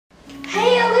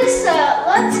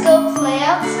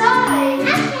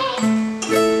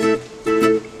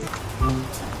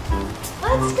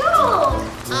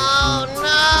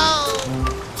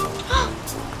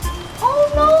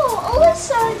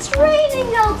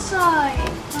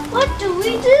What do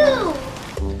we do?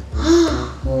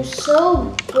 We're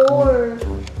so bored.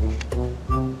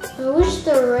 I wish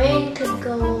the rain could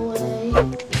go away.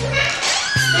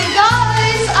 Hey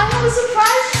guys, I have a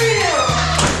surprise for you!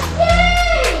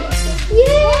 Yay!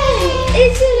 Yay!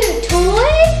 Is it a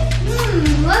toy?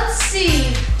 Let's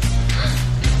see.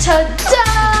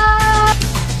 Ta-da!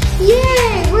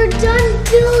 Yay! We're done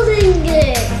building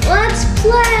it. Let's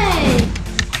play.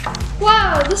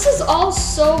 Wow, this is all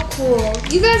so cool.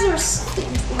 You guys are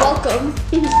welcome.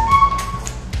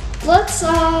 Let's,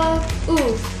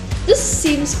 ooh, this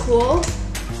seems cool.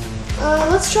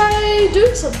 Let's try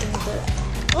doing something with it.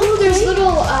 Oh, there's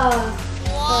little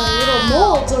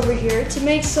molds over here to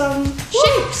make some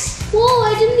shapes. Whoa,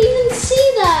 I didn't even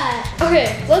see that.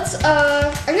 Okay, let's,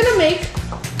 I'm gonna make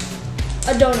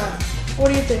a donut. What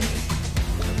do you think?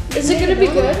 Is it gonna be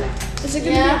good? Is it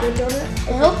gonna be a good donut?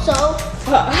 I hope so.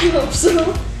 I hope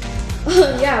so.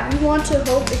 Yeah, we want to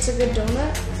hope it's a good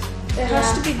donut. It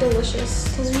has to be delicious.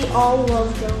 Because we all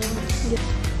love donuts. Yeah.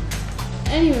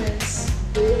 Anyways.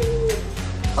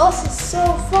 Oh, this is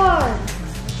so fun.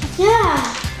 Yeah.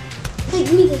 Hey,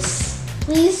 give me this,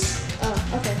 please.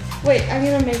 Oh, okay. Wait, I'm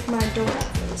gonna make my donut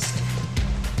first.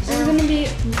 So it's gonna be.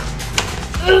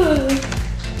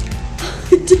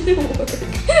 It didn't work.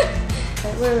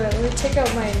 Wait, let me take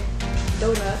out my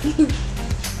donut.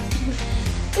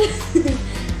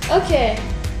 Okay.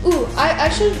 Ooh, I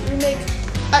should remake.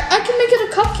 I can make it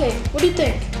a cupcake. What do you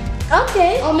think?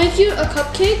 Okay. I'll make you a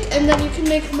cupcake, and then you can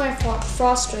make my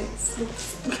frosting.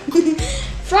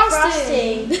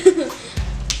 Frosting.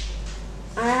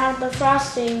 I have the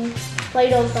frosting,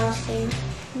 Play-Doh frosting.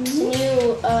 It's a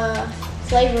new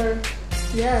flavor.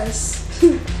 Yes.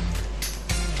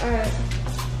 All right.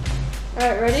 All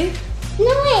right, ready? No,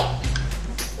 wait.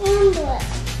 And what?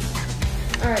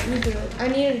 All right, you do it. I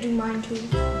need to do mine too.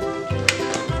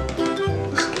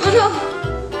 Oh no!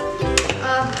 I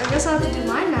guess I have to do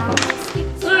mine now.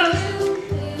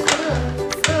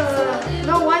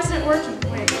 No, why isn't it working?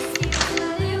 Wait.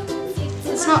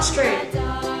 It's not straight.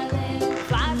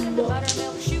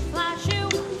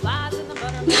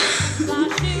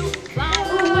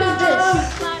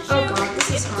 Oh god, this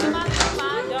is hard.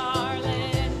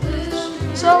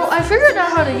 So I figured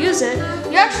out how to use it.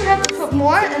 You actually have to put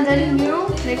more and then you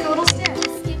make a little stamp.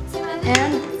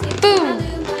 And boom!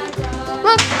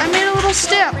 Look, I made a little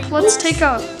stamp. Let's take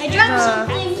out the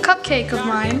cupcake of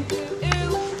mine.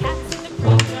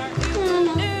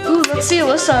 Ooh, let's see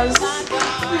what it says.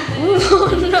 Ooh,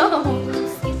 oh no!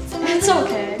 It's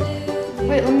okay.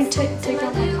 Wait, let me take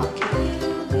out my cupcake.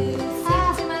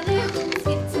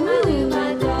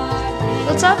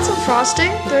 Let's add some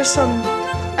frosting. There's some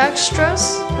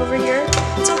extras over here.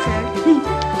 It's okay.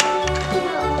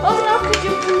 Oh no, could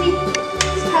you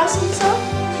please pass me some?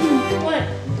 What?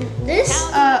 This?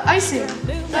 Icing.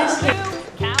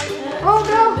 Oh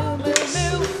no!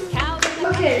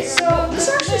 Okay, so this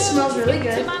actually smells really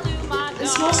good. It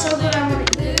smells so good I'm gonna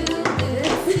eat it.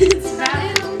 It's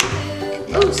bad.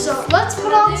 Oh, so let's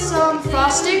put on some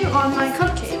frosting on my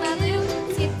cupcake.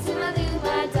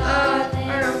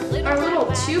 Our little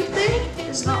tube thing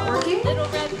is not working,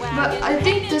 but I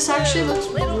think this actually looks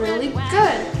really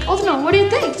good. Oh no, what do you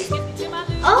think?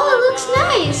 Oh, it looks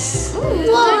nice.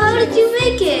 Well, how did you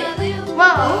make it?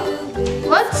 Well,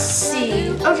 let's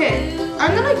see. Okay,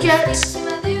 I'm gonna get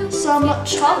some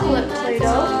chocolate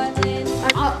Play-Doh.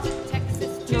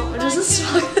 No, it doesn't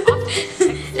smell good.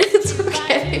 It's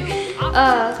okay.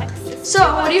 So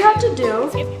what you have to do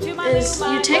is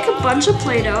you take a bunch of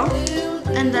Play-Doh,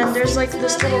 and then there's like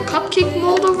this little cupcake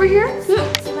mold over here.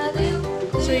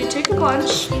 So you take a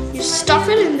bunch, you stuff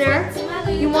it in there.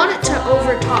 You want it to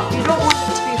overtop. You don't want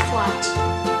it to be flat.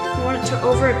 You want it to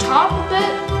overtop a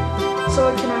bit so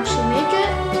it can actually make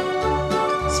it.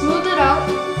 Smooth it out.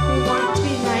 We want it to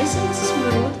be nice and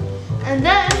smooth. And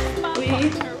then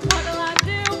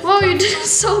whoa, you did it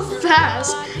so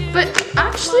fast. But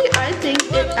actually, I think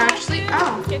it actually,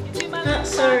 ow.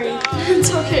 Sorry.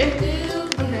 It's okay.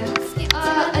 Okay.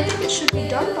 I think it should be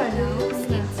done by now. I'm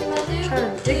gonna try to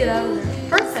dig it out of there.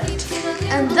 Perfect.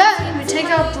 And then we take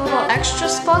out the little extra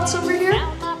spots over here.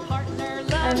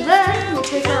 And then we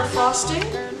take our frosting.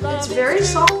 It's very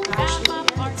soft actually,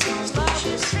 and it smells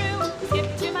delicious.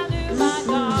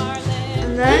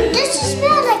 And then This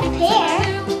smells like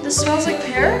pear. this smells like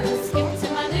pear.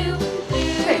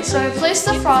 Okay, so I placed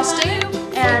the frosting,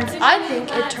 and I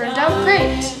think it turned out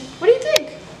great. What do you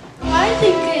think? I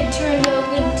think it turned out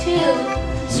good too.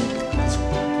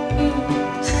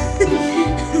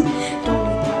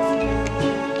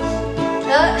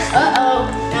 Uh-oh,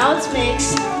 now it's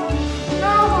mixed.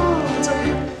 No, it's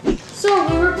okay. So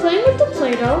we were playing with the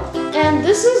Play-Doh, And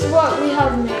this is what we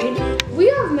have made. We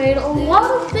have made a lot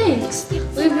of things.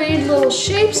 We've made little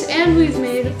shapes and we've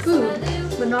made food,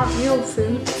 but not real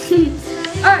food.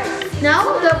 Alright,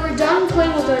 now that we're done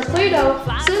playing with our Play-Doh,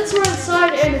 since we're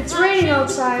inside and it's raining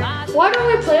outside, why don't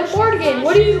we play a board game?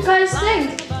 What do you guys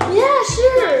think? Yeah,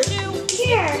 sure.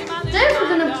 Here. Then we're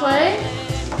gonna play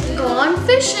Gone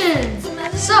Fishing.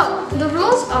 So the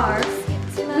rules are,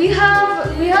 we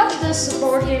have this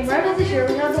board game right over here.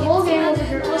 We have the whole game over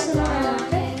here. Listen,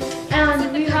 okay?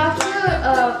 And we have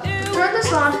to turn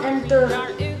this on, and the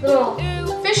little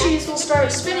fishies will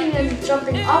start spinning and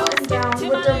jumping up and down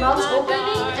with their mouths opening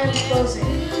and closing.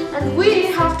 And we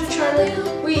have to try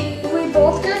to. We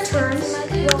both get turns.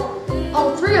 Well,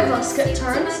 all three of us get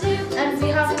turns, and we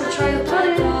have to try to put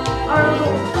in our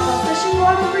little fishing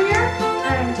rod over here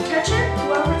and catch it.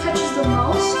 Whoever catches the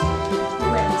most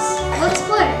wins. Let's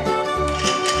play.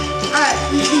 Alright,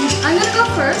 I'm gonna go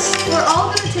first. We're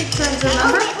all gonna take turns,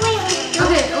 remember? Wait.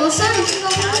 Okay, Alyssa, you can go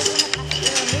first.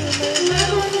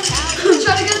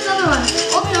 Try to get another one.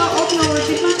 Open up, we're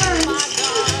taking turns.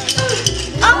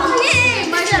 Oh, yay!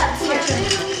 My turn.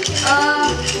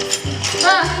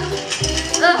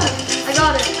 I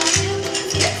got it.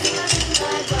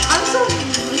 I'm so...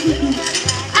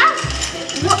 Ah!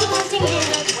 What?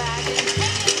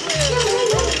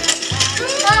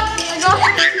 I got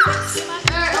it.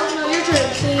 Alright, Elena, your turn.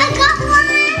 I got one.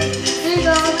 Here you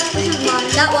go. This is mine.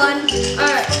 That one.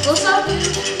 Alright, Elsa.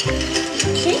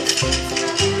 Okay.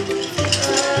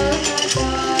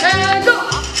 And go.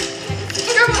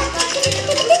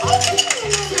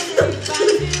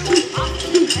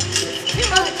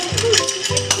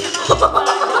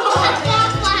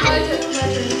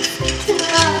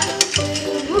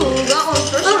 Ooh, that one's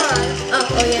first try. Oh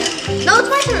yeah. No, it's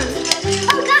my turn.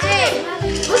 Oh, got it.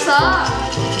 What's up?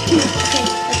 Okay,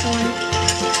 that's one.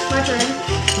 My turn.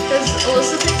 Because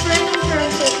Alyssa picks random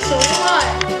turns, so do I.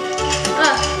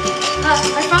 I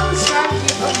found the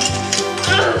strategy.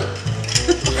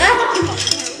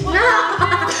 No!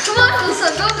 Come on, Alyssa,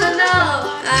 go for it now.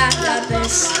 Got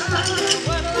this.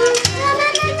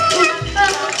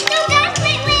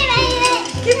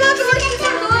 Keep on going. Keep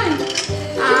on going.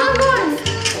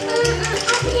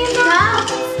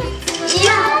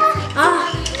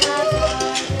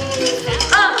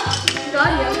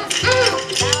 Got you.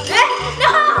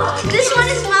 No! This one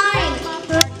is mine.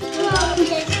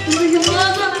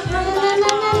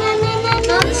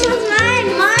 No, this one's mine.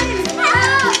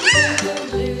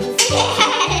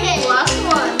 Last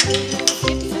one.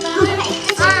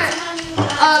 Alright.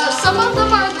 Some of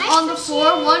them are on the floor.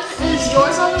 One is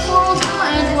yours on the floor,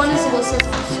 and one is Alyssa's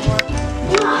on the floor.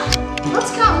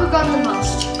 Let's count who got the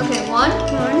most. Okay, 1,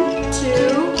 2,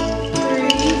 3,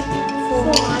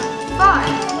 4, 5.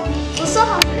 What's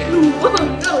up? Whoa,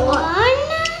 you got a lot.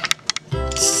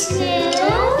 1, 2,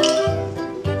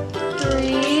 3,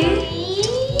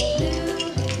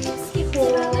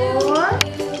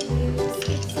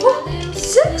 4,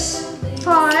 6,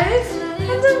 5,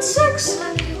 and then 6.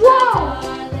 Wow!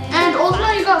 And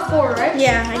Olga, you got 4, right?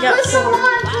 Yeah, I got Alyssa 4.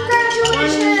 won!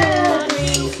 Congratulations! 1, 2,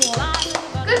 3,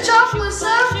 4. Good job,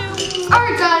 Alyssa!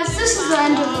 Alright guys, this is the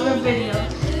end of the video.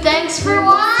 Thanks for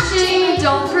watching!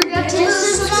 Don't forget to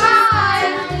subscribe!